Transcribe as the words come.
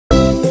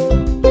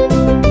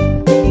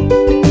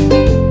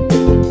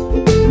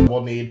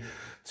need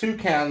 2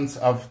 cans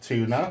of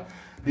tuna.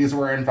 These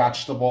were in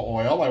vegetable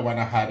oil. I went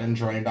ahead and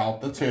drained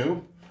out the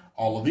tube,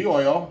 all of the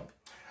oil.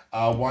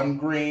 1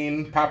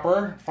 green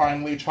pepper,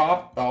 finely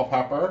chopped, bell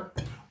pepper.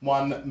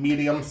 1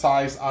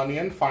 medium-sized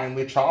onion,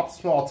 finely chopped,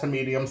 small to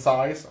medium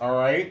size, all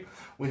right?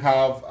 We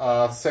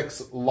have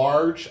 6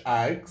 large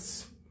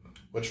eggs,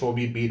 which we'll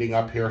be beating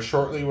up here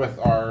shortly with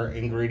our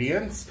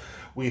ingredients.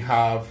 We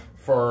have,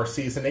 for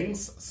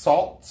seasonings,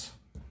 salt,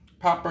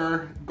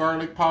 pepper,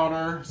 garlic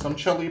powder, some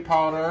chili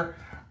powder,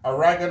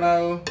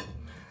 oregano.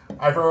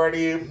 I've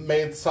already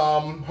made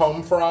some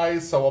home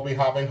fries, so we'll be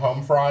having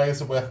home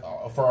fries with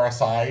for a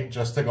side,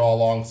 just to go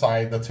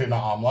alongside the tuna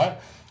omelet.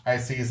 I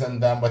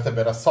seasoned them with a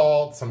bit of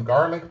salt, some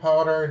garlic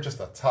powder, and just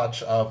a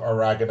touch of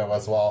oregano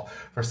as well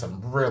for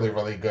some really,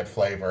 really good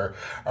flavor.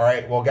 All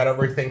right, we'll get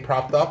everything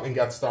propped up and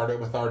get started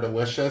with our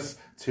delicious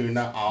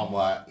tuna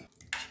omelet.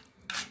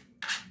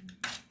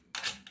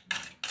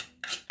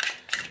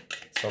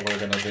 So we're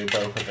gonna do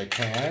both of the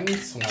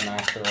cans, one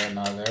after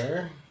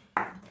another.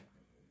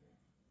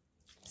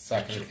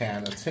 Second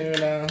can of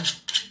tuna.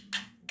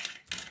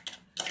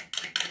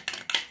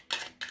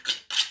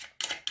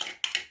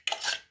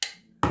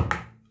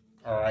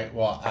 All right,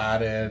 we'll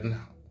add in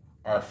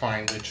our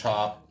finely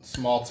chopped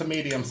small to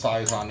medium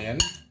size onion.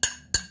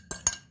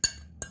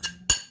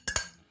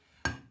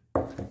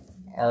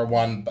 Our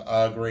 1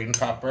 green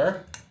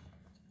pepper.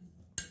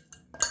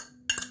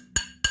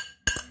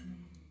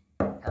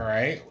 All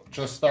right,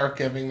 just start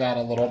giving that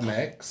a little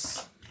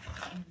mix.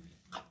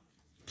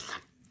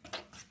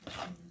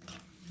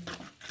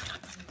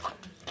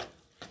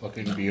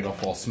 Looking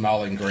beautiful,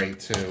 smelling great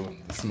too.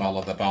 The smell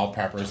of the bell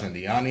peppers and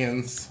the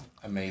onions,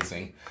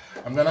 amazing.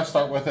 I'm gonna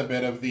start with a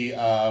bit of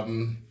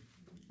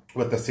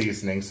the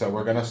seasoning. So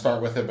we're gonna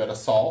start with a bit of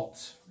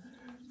salt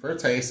for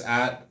taste.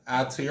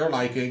 Add to your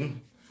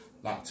liking,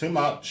 not too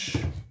much.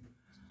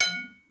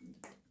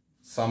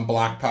 Some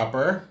black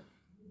pepper,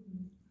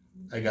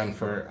 again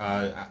for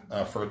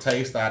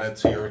taste, add it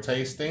to your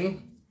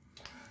tasting.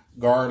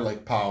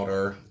 Garlic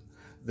powder.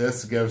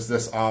 This gives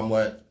this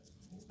omelet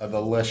a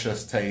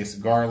delicious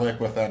taste. Garlic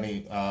with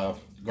any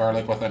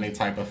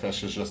type of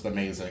fish is just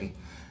amazing.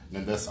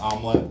 And this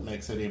omelet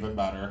makes it even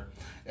better.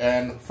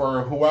 And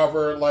for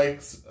whoever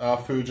likes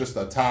food just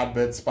a tad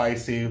bit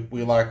spicy,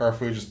 we like our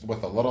food just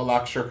with a little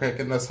extra kick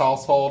in this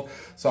household.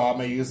 So I'm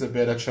gonna use a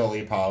bit of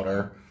chili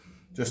powder,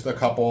 just a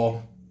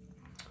couple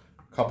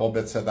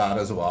bits of that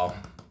as well.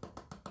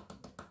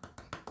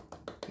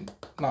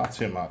 Not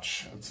too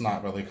much. It's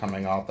not really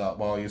coming out that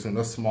well using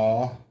the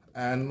small.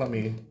 And let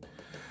me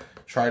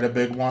try the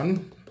big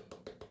one.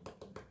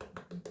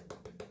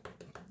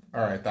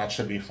 All right, that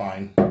should be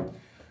fine.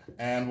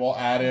 And we'll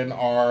add in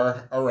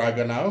our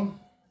oregano.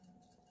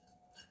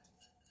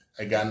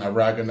 Again,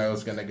 oregano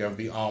is gonna give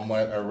the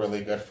omelet a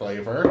really good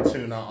flavor.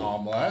 Tuna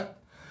omelet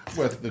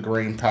with the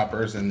green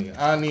peppers and the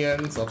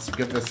onions. Let's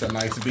give this a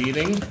nice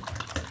beating.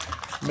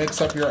 Mix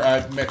up your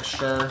egg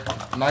mixture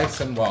nice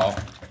and well.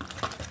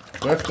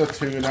 With the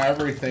tuna,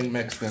 everything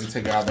mixed in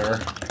together,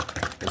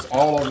 because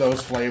all of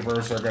those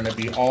flavors are gonna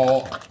be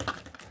all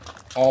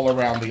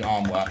around the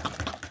omelet.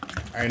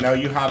 I know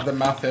you have the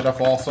method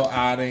of also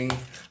adding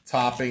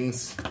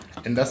toppings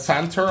in the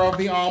center of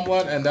the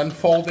omelet and then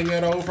folding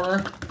it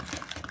over,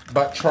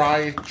 but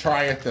try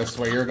it this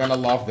way. You're gonna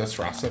love this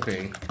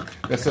recipe.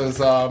 This is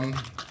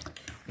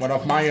one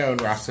of my own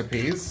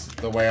recipes,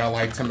 the way I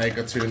like to make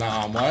a tuna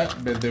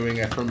omelet. Been doing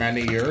it for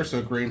many years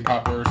with green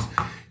peppers.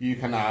 You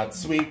can add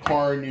sweet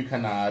corn, you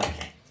can add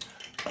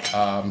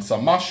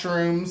some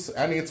mushrooms,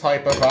 any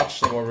type of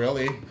vegetable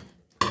really.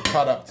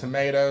 Cut up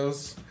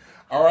tomatoes.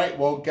 All right,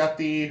 we'll get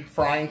the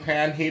frying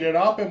pan heated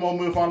up and we'll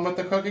move on with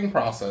the cooking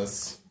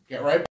process.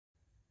 Get right back.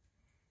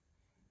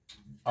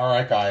 All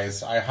right,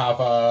 guys, I have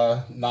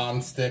a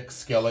non-stick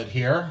skillet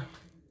here.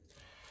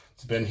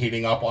 It's been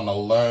heating up on a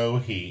low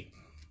heat,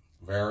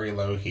 very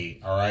low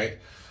heat, all right?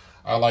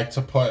 I like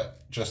to put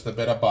just a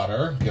bit of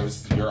butter.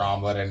 Gives your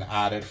omelet an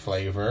added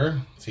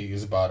flavor to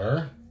use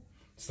butter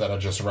instead of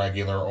just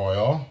regular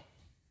oil.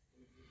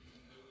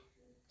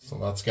 So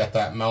let's get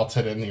that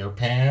melted in your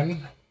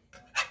pan.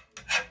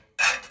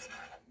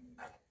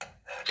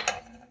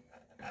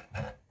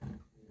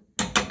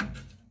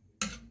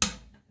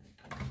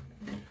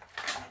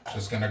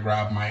 Just gonna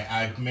grab my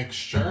egg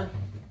mixture.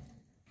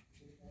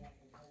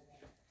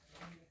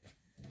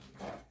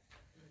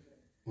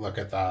 Look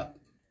at that.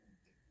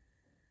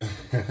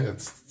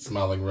 It's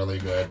smelling really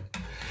good.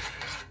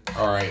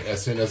 All right,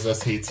 as soon as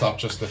this heats up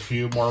just a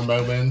few more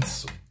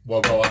moments,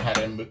 we'll go ahead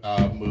and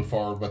move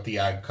forward with the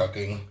egg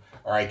cooking.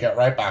 All right, get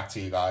right back to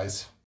you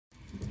guys.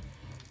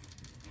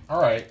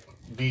 All right,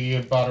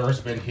 the butter's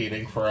been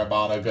heating for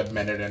about a good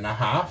minute and a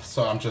half,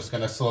 so I'm just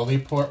gonna slowly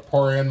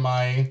pour in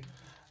my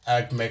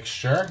egg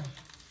mixture.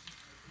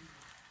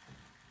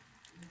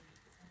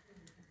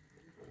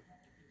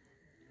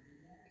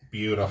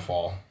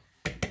 Beautiful.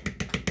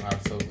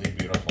 Absolutely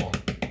beautiful.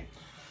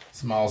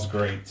 Smells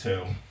great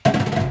too.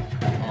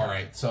 All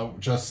right, so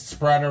just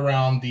spread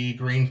around the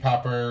green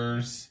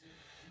peppers,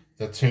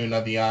 the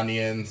tuna, the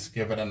onions,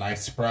 give it a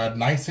nice spread,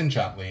 nice and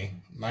gently,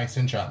 nice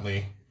and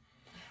gently.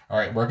 All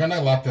right, we're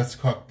gonna let this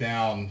cook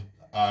down,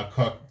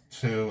 cook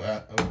to,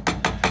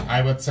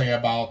 I would say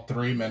about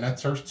 3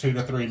 minutes or 2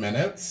 to 3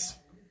 minutes.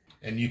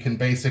 And you can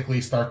basically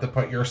start to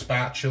put your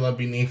spatula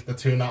beneath the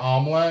tuna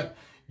omelet.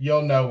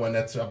 You'll know when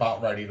it's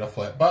about ready to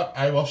flip, but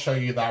I will show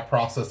you that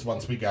process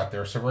once we get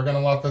there. So we're gonna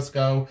let this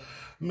go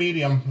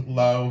medium,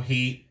 low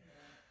heat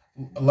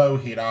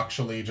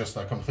actually, just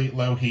a complete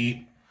low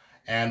heat,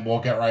 and we'll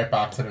get right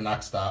back to the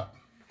next step.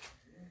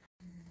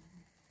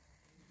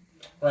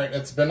 Right,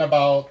 it's been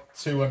about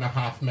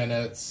 2.5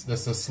 minutes.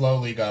 This is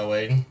slowly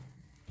going.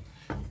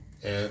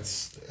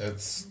 It's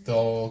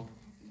still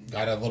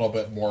got a little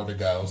bit more to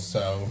go,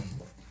 so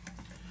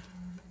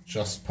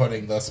just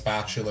putting the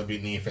spatula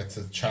beneath it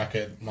to check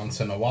it once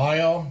in a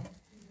while.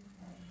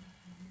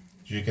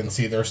 You can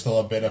see there's still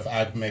a bit of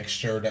egg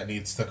mixture that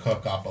needs to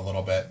cook up a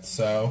little bit,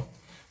 so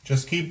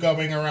just keep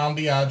going around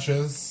the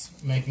edges,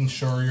 making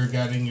sure you're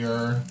getting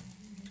your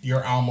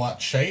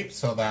omelet shape,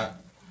 so that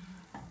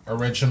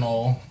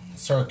original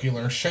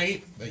circular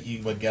shape that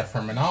you would get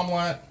from an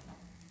omelet.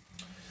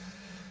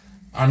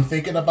 I'm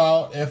thinking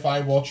about if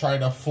I will try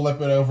to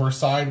flip it over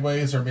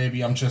sideways, or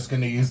maybe I'm just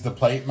going to use the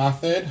plate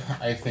method.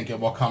 I think it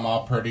will come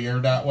out prettier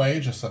that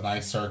way. Just a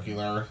nice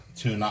circular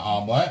tuna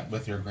omelet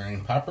with your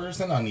green peppers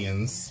and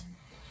onions.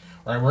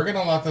 All right, we're going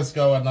to let this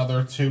go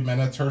another 2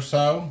 minutes or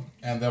so,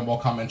 and then we'll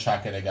come and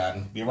check it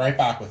again. Be right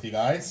back with you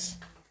guys.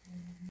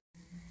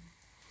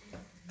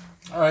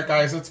 All right,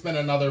 guys, it's been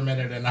another 1.5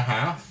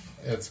 minutes.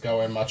 It's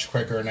going much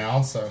quicker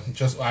now, so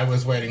I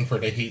was waiting for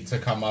the heat to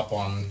come up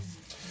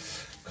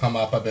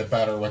a bit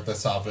better with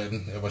this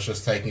oven. It was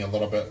just taking a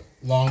little bit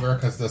longer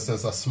because this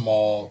is a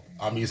small,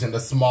 I'm using the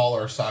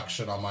smaller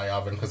section on my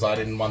oven because I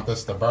didn't want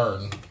this to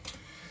burn.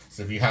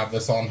 So if you have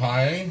this on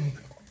high,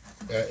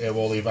 it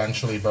will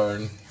eventually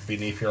burn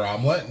beneath your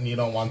omelet, and you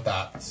don't want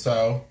that.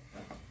 So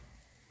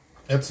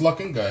it's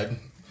looking good.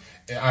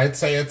 I'd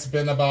say it's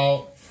been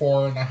about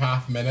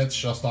 4.5 minutes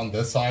just on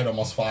this side,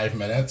 almost 5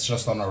 minutes,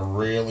 just on a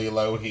really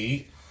low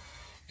heat.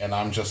 And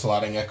I'm just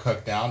letting it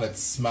cook down.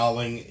 It's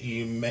smelling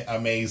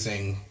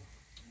amazing.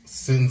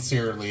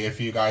 Sincerely, if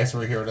you guys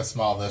were here to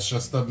smell this,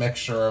 just the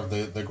mixture of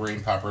the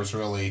green peppers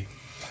really,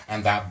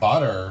 and that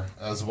butter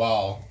as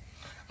well.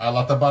 I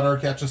let the butter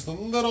get just a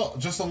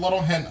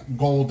little hint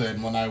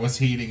golden when I was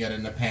heating it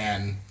in the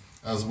pan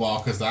as well,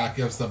 because that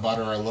gives the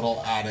butter a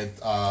little added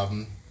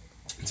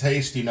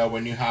taste, you know,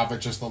 when you have it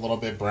just a little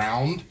bit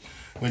browned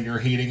when you're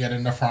heating it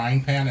in the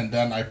frying pan. And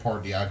then I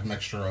poured the egg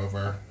mixture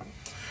over.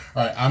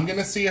 All right, I'm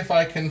gonna see if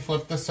I can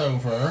flip this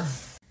over.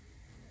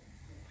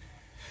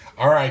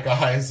 All right,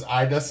 guys,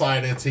 I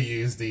decided to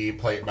use the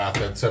plate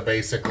method. So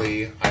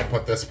basically, I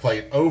put this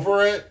plate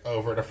over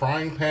the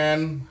frying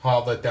pan,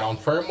 hauled it down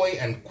firmly,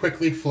 and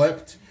quickly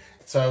flipped.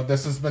 So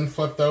this has been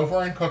flipped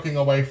over and cooking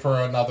away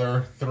for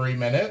another 3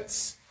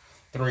 minutes,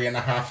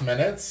 3.5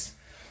 minutes.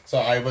 So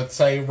I would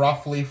say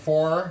roughly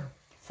 4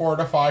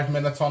 to 5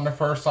 minutes on the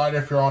first side.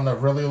 If you're on a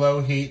really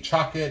low heat,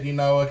 chuck it, you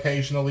know,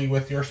 occasionally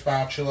with your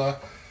spatula.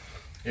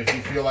 If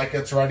you feel like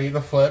it's ready to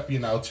flip, you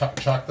know, check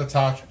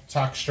the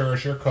texture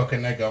as you're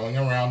cooking it, going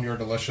around your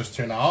delicious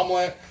tuna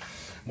omelet.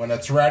 When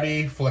it's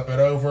ready, flip it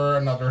over,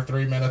 another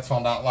 3 minutes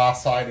on that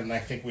last side, and I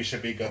think we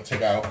should be good to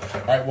go.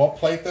 All right, we'll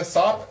plate this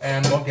up,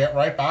 and we'll get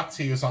right back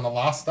to you on the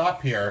last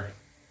step here.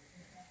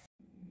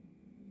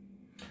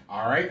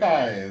 All right,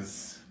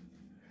 guys.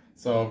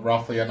 So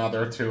roughly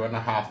another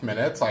 2.5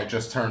 minutes. I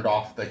just turned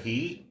off the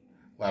heat.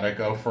 Let it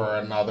go for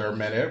another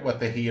minute with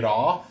the heat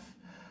off.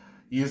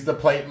 Use the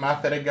plate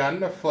method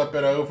again to flip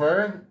it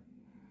over,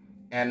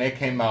 and it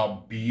came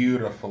out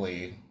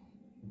beautifully.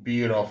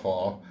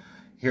 Beautiful.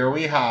 Here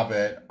we have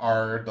it,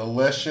 our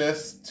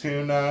delicious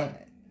tuna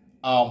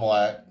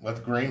omelet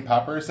with green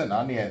peppers and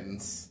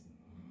onions.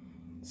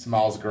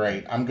 Smells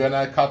great. I'm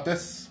gonna cut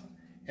this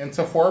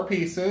into 4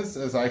 pieces,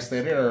 as I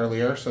stated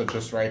earlier, so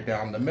just right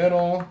down the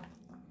middle.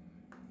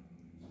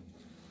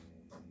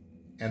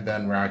 And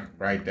then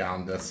right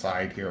down this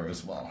side here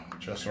as well.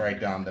 Just right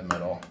down the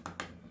middle.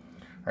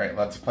 All right,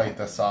 let's plate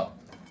this up.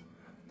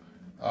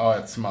 Oh,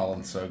 it's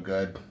smelling so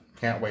good.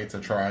 Can't wait to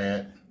try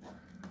it.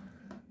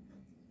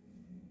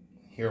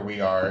 Here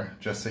we are,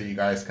 just so you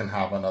guys can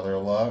have another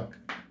look.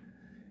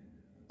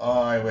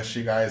 Oh, I wish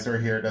you guys were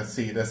here to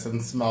see this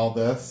and smell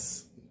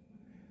this.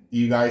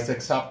 You guys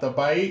accept a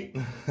bite?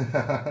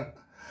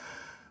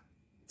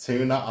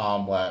 Tuna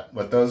omelet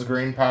with those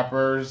green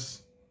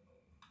peppers.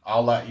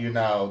 I'll let you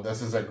know,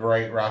 this is a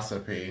great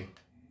recipe.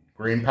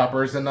 Green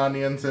peppers and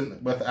onions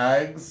with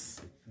eggs.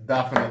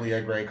 Definitely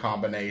a great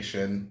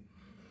combination.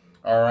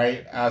 All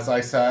right, as I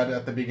said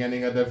at the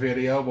beginning of the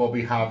video, we'll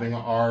be having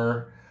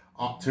our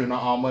tuna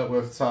omelet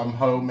with some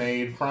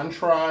homemade French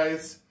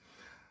fries.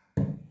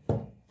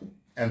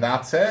 And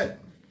that's it.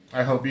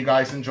 I hope you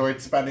guys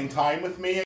enjoyed spending time with me.